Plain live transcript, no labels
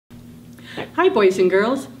Hi boys and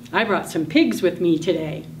girls, I brought some pigs with me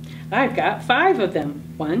today. I've got 5 of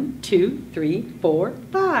them. 1, 2, 3, 4,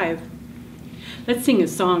 5. Let's sing a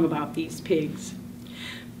song about these pigs.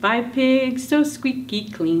 5 pigs so squeaky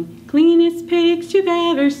clean, cleanest pigs you've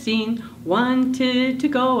ever seen, wanted to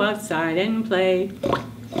go outside and play.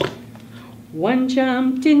 1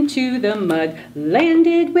 jumped into the mud,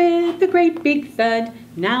 landed with a great big thud.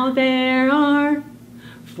 Now there are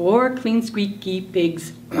 4 clean squeaky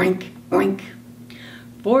pigs, oink, oink.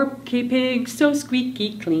 4 pigs so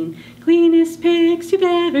squeaky clean, cleanest pigs you've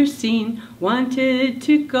ever seen, wanted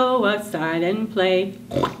to go outside and play.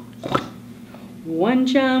 1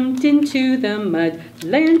 jumped into the mud,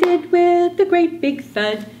 landed with a great big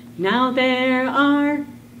thud. Now there are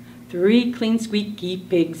 3 clean squeaky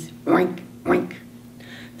pigs, oink, oink.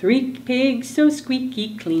 3 pigs so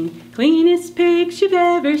squeaky clean, cleanest pigs you've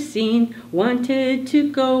ever seen, wanted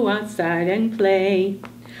to go outside and play.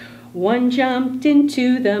 1 jumped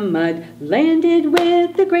into the mud, landed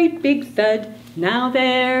with a great big thud. Now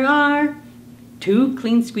there are 2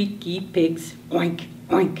 clean squeaky pigs, oink,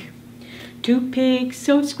 oink. 2 pigs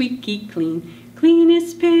so squeaky clean,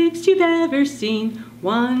 cleanest pigs you've ever seen,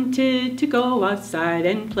 wanted to go outside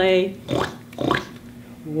and play.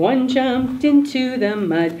 1 jumped into the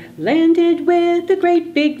mud, landed with a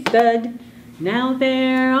great big thud. Now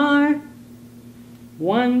there are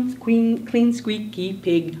 1 clean squeaky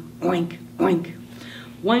pig, oink, oink.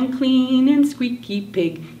 1 clean and squeaky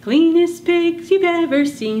pig, cleanest pigs you've ever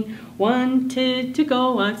seen, wanted to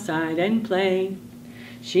go outside and play.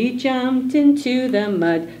 She jumped into the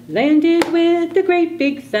mud, landed with a great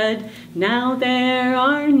big thud. Now there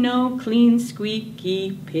are no clean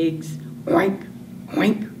squeaky pigs, oink,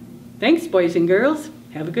 oink. Thanks boys and girls.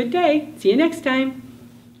 Have a good day. See you next time.